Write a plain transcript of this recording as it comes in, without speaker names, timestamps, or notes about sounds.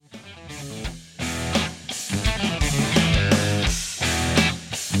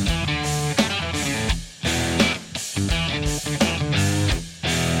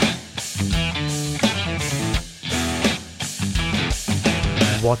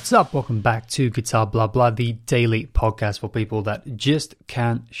What's up? Welcome back to Guitar Blah Blah, the daily podcast for people that just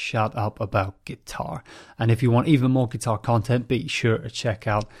can't shut up about guitar. And if you want even more guitar content, be sure to check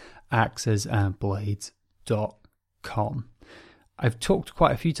out axesandblades.com. I've talked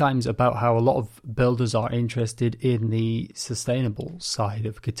quite a few times about how a lot of builders are interested in the sustainable side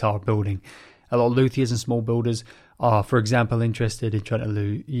of guitar building. A lot of luthiers and small builders are, for example, interested in trying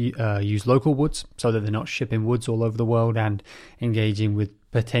to use local woods so that they're not shipping woods all over the world and engaging with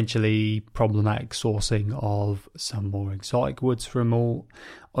potentially problematic sourcing of some more exotic woods from all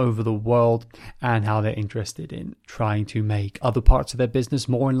over the world, and how they're interested in trying to make other parts of their business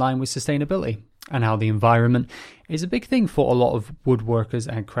more in line with sustainability, and how the environment is a big thing for a lot of woodworkers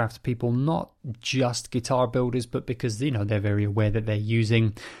and craftspeople, not just guitar builders, but because, they're very aware that they're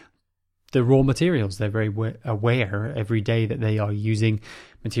using the raw materials. They're very aware every day that they are using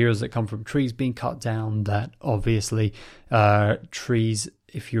materials that come from trees being cut down, that obviously trees,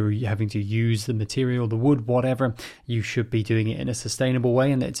 if you're having to use the material, the wood, whatever, you should be doing it in a sustainable way.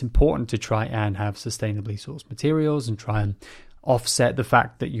 And it's important to try and have sustainably sourced materials and try and offset the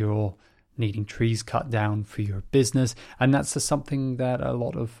fact that you're needing trees cut down for your business. And that's something that a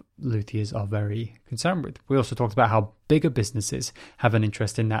lot of luthiers are very concerned with. We also talked about how bigger businesses have an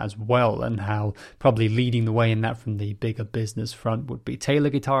interest in that as well, and how probably leading the way in that from the bigger business front would be Taylor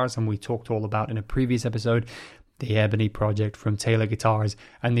Guitars. And we talked all about in a previous episode the Ebony project from Taylor Guitars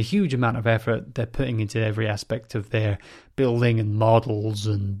and the huge amount of effort they're putting into every aspect of their building and models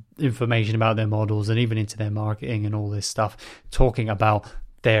and information about their models, and even into their marketing and all this stuff, talking about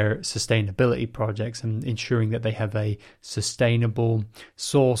their sustainability projects and ensuring that they have a sustainable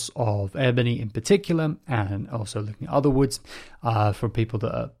source of ebony in particular, and also looking at other woods for people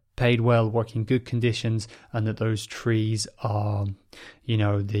that are paid well, work in good conditions, and that those trees are,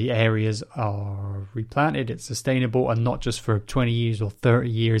 the areas are replanted, it's sustainable, and not just for 20 years or 30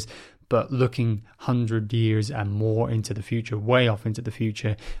 years, but looking 100 years and more into the future, way off into the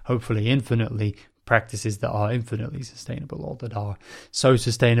future, hopefully infinitely, practices that are infinitely sustainable, or that are so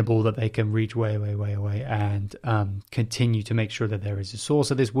sustainable that they can reach way away and continue to make sure that there is a source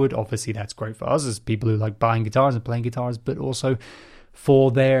of this wood. Obviously, that's great for us as people who like buying guitars and playing guitars, but also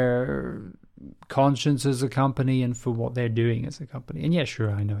for their conscience as a company and for what they're doing as a company. And yeah,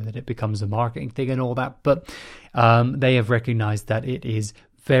 sure, I know that it becomes a marketing thing and all that, but they have recognized that it is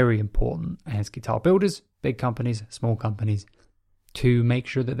very important as guitar builders, big companies, small companies, to make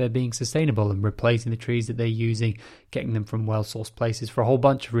sure that they're being sustainable and replacing the trees that they're using, getting them from well-sourced places for a whole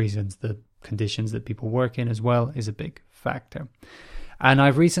bunch of reasons. The conditions that people work in as well is a big factor. And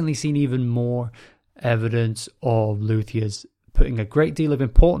I've recently seen even more evidence of luthiers putting a great deal of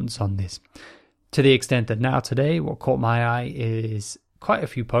importance on this, to the extent that now today what caught my eye is quite a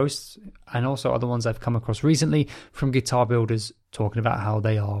few posts, and also other ones I've come across recently, from guitar builders talking about how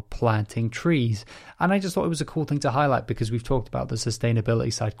they are planting trees. And I just thought it was a cool thing to highlight, because we've talked about the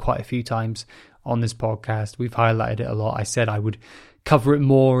sustainability side quite a few times on this podcast. We've highlighted it a lot. I said I would cover it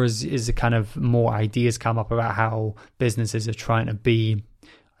more as a kind of more ideas come up about how businesses are trying to be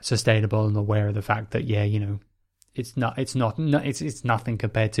sustainable and aware of the fact that, it's nothing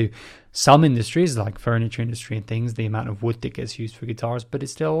compared to some industries like furniture industry and things, the amount of wood that gets used for guitars, but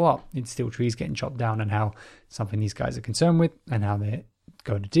it's still a lot. It's still trees getting chopped down, and how something these guys are concerned with and how they're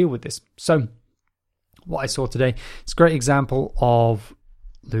going to deal with this. So what I saw today, it's a great example of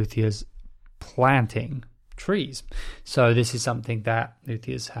luthiers planting trees. So this is something that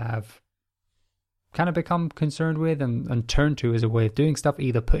luthiers have kind of become concerned with and turn to as a way of doing stuff,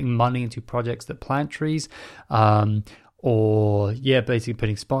 either putting money into projects that plant trees, or basically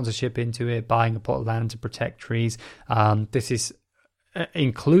putting sponsorship into it, buying a plot of land to protect trees. This is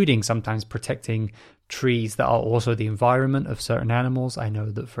including sometimes protecting trees that are also the environment of certain animals. I know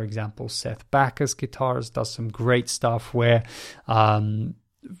that, for example, Seth Backus Guitars does some great stuff where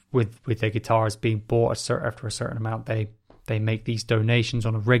with their guitars being bought after a certain amount, they make these donations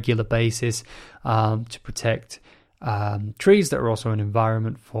on a regular basis to protect trees that are also an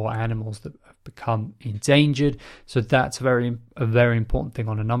environment for animals that have become endangered. So that's a very important thing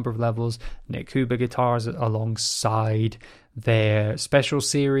on a number of levels. Nick Huber Guitars, alongside their special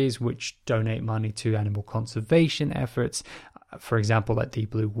series, which donate money to animal conservation efforts. For example, like the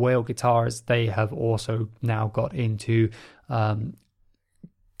Blue Whale Guitars, they have also now got into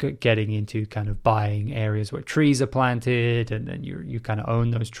getting into kind of buying areas where trees are planted, and then you kind of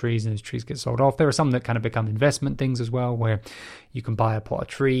own those trees, and those trees get sold off. There are some that kind of become investment things as well, where you can buy a plot of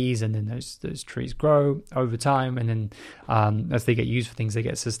trees, and then those trees grow over time, and then as they get used for things, they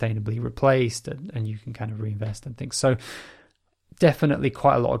get sustainably replaced, and you can kind of reinvest in things. So definitely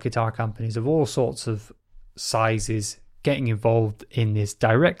quite a lot of guitar companies of all sorts of sizes getting involved in this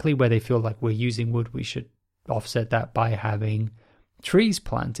directly where they feel like we're using wood, we should offset that by having trees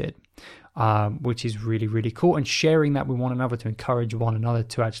planted, which is really, really cool, and sharing that with one another to encourage one another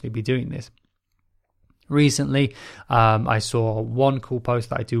to actually be doing this. Recently, I saw one cool post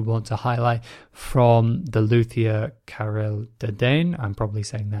that I do want to highlight from the Lúthia Carel de Dane. I'm probably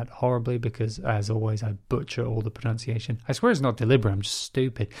saying that horribly because, as always, I butcher all the pronunciation. I swear it's not deliberate, I'm just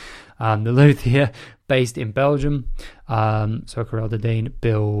stupid. The Lúthia, based in Belgium. So Carel de Dane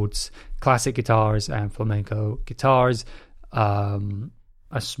builds classic guitars and flamenco guitars. A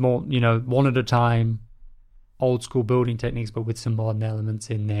small, one at a time, old school building techniques, but with some modern elements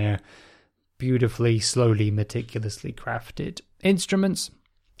in there. Beautifully, slowly, meticulously crafted instruments,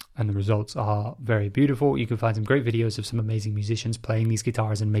 and the results are very beautiful. You can find some great videos of some amazing musicians playing these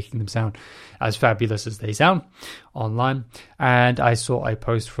guitars and making them sound as fabulous as they sound online. And I saw a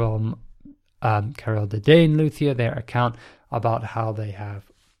post from Carel de Dane Lúthia, their account, about how they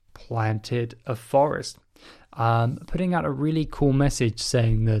have planted a forest, putting out a really cool message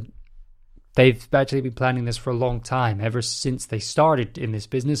saying that they've actually been planning this for a long time, ever since they started in this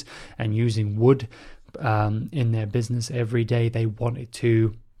business and using wood in their business every day. They wanted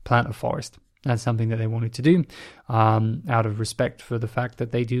to plant a forest. That's something that they wanted to do out of respect for the fact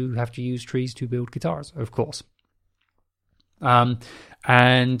that they do have to use trees to build guitars, of course.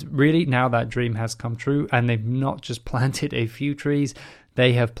 And really now that dream has come true, and they've not just planted a few trees,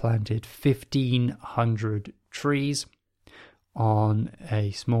 they have planted 1,500 trees. On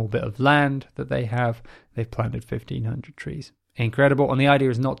a small bit of land that they have, they've planted 1,500 trees. Incredible. And the idea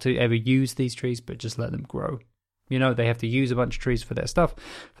is not to ever use these trees, but just let them grow. They have to use a bunch of trees for their stuff,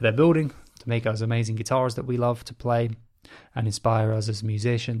 for their building, to make us amazing guitars that we love to play and inspire us as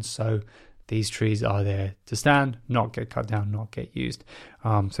musicians. So these trees are there to stand, not get cut down, not get used.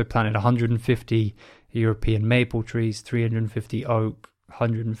 So planted 150 European maple trees, 350 oak,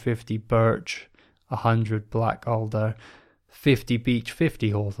 150 birch, 100 black alder, 50 beech, 50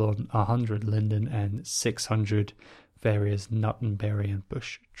 hawthorn, 100 linden, and 600 various nut and berry and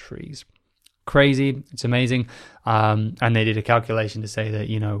bush trees. Crazy. It's amazing. And they did a calculation to say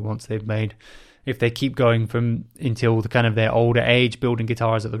that, once they've made, if they keep going from until the kind of their older age, building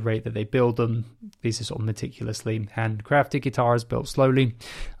guitars at the rate that they build them, these are sort of meticulously handcrafted guitars built slowly,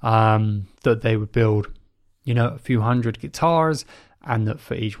 that they would build, a few hundred guitars, and that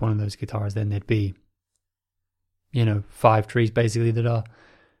for each one of those guitars, then there'd be 5 trees basically that are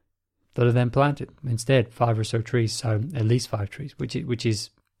then planted instead, 5 or so trees, so at least 5 trees, which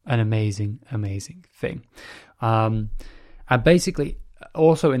is an amazing thing. And basically,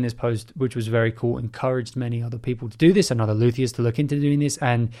 also in this post, which was very cool, encouraged many other people to do this and other luthiers to look into doing this,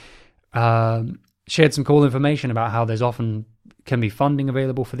 and shared some cool information about how there's often can be funding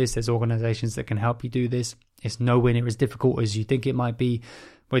available for this. There's organizations that can help you do this. It's nowhere near as difficult as you think it might be.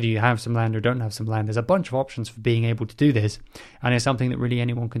 Whether you have some land or don't have some land, there's a bunch of options for being able to do this. And it's something that really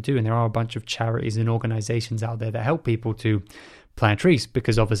anyone can do. And there are a bunch of charities and organizations out there that help people to plant trees,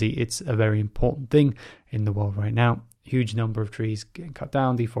 because obviously it's a very important thing in the world right now. Huge number of trees getting cut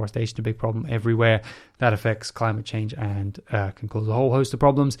down, deforestation, a big problem everywhere. That affects climate change and can cause a whole host of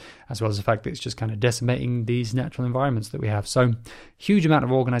problems, as well as the fact that it's just kind of decimating these natural environments that we have. So huge amount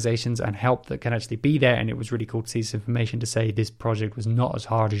of organizations and help that can actually be there. And it was really cool to see this information to say this project was not as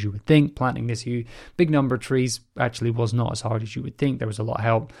hard as you would think. Planting this big number of trees actually was not as hard as you would think. There was a lot of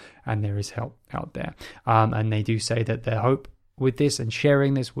help, and there is help out there. And they do say that their hope with this and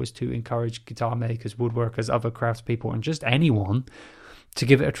sharing this was to encourage guitar makers, woodworkers, other craftspeople, and just anyone to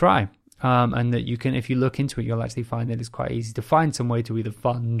give it a try. And that you can, if you look into it, you'll actually find that it's quite easy to find some way to either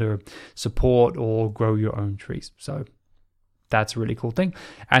fund or support or grow your own trees. So that's a really cool thing.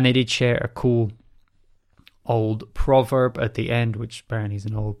 And they did share a cool old proverb at the end, which apparently is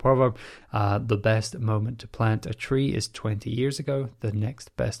an old proverb. The best moment to plant a tree is 20 years ago. The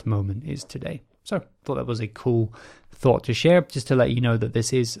next best moment is today. So I thought that was a cool thought to share, just to let you know that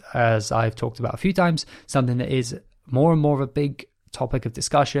this is, as I've talked about a few times, something that is more and more of a big topic of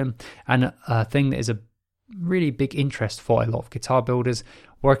discussion, and a thing that is a really big interest for a lot of guitar builders,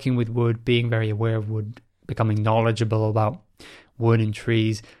 working with wood, being very aware of wood, becoming knowledgeable about wood and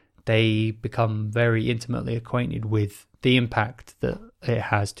trees. They become very intimately acquainted with the impact that it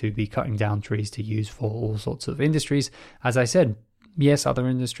has to be cutting down trees to use for all sorts of industries. As I said, yes, other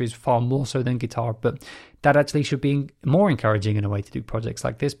industries far more so than guitar, but that actually should be more encouraging in a way to do projects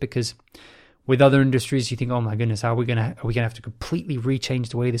like this, because with other industries, you think, oh my goodness, are we gonna have to completely rechange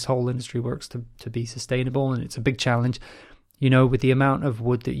the way this whole industry works to be sustainable? And it's a big challenge, with the amount of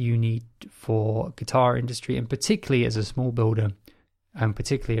wood that you need for guitar industry, and particularly as a small builder, and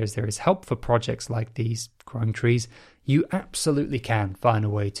particularly as there is help for projects like these growing trees, you absolutely can find a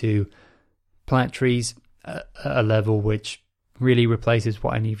way to plant trees at a level which really replaces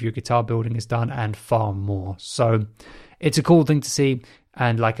what any of your guitar building has done and far more. So it's a cool thing to see.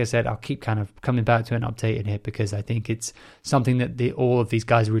 And like I said, I'll keep kind of coming back to an update in it because I think it's something that all of these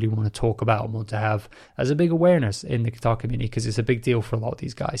guys really want to talk about and want to have as a big awareness in the guitar community, because it's a big deal for a lot of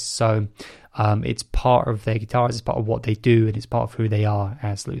these guys. So it's part of their guitars, it's part of what they do, and it's part of who they are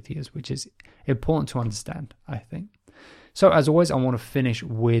as luthiers, which is important to understand, I think. So as always, I want to finish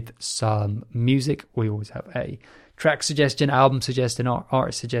with some music. We always have a track suggestion, album suggestion,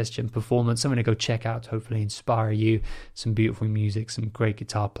 art suggestion, performance, something to go check out to hopefully inspire you. Some beautiful music, some great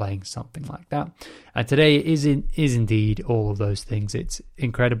guitar playing, something like that. And today is indeed all of those things. It's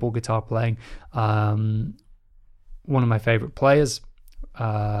incredible guitar playing. One of my favorite players,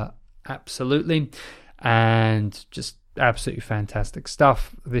 absolutely, and just absolutely fantastic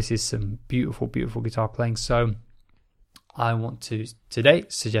stuff. This is some beautiful, beautiful guitar playing. So I want to today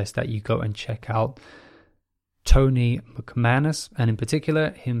suggest that you go and check out Tony McManus, and in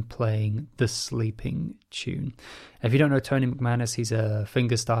particular him playing the Sleeping Tune. If you don't know Tony McManus, he's a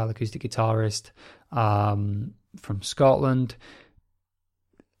fingerstyle acoustic guitarist from Scotland.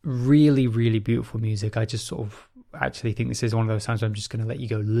 Really, really beautiful music. I just sort of actually think this is one of those times where I'm just going to let you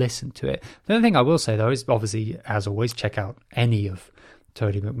go listen to it. The other thing I will say though is obviously, as always, check out any of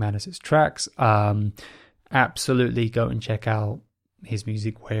Tony McManus's tracks. Absolutely go and check out his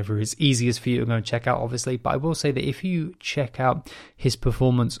music wherever is easiest for you to go and check out, obviously. But I will say that if you check out his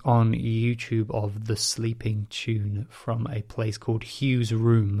performance on YouTube of the Sleeping Tune from a place called Hugh's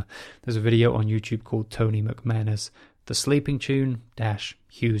Room, there's a video on YouTube called Tony McManus, the Sleeping Tune -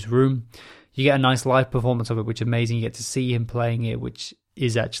 Hugh's Room. You get a nice live performance of it, which is amazing. You get to see him playing it, which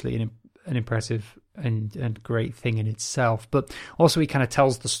is actually an impressive and great thing in itself. But also he kind of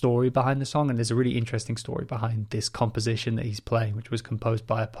tells the story behind the song, and there's a really interesting story behind this composition that he's playing, which was composed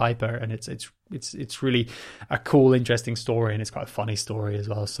by a piper, and it's really a cool, interesting story, and it's quite a funny story as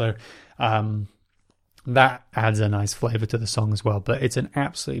well. So that adds a nice flavor to the song as well. But it's an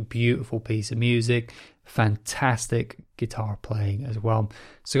absolutely beautiful piece of music, fantastic guitar playing as well.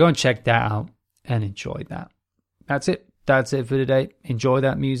 So go and check that out and enjoy that. That's it for today. Enjoy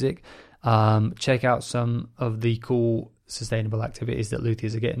that music. Check out some of the cool sustainable activities that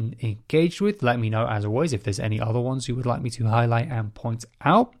luthiers are getting engaged with. Let me know, as always, if there's any other ones you would like me to highlight and point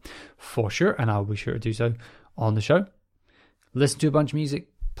out, for sure, and I'll be sure to do so on the show. Listen to a bunch of music,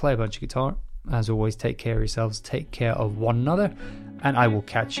 play a bunch of guitar. As always, take care of yourselves, take care of one another, and I will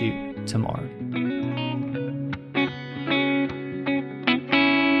catch you tomorrow.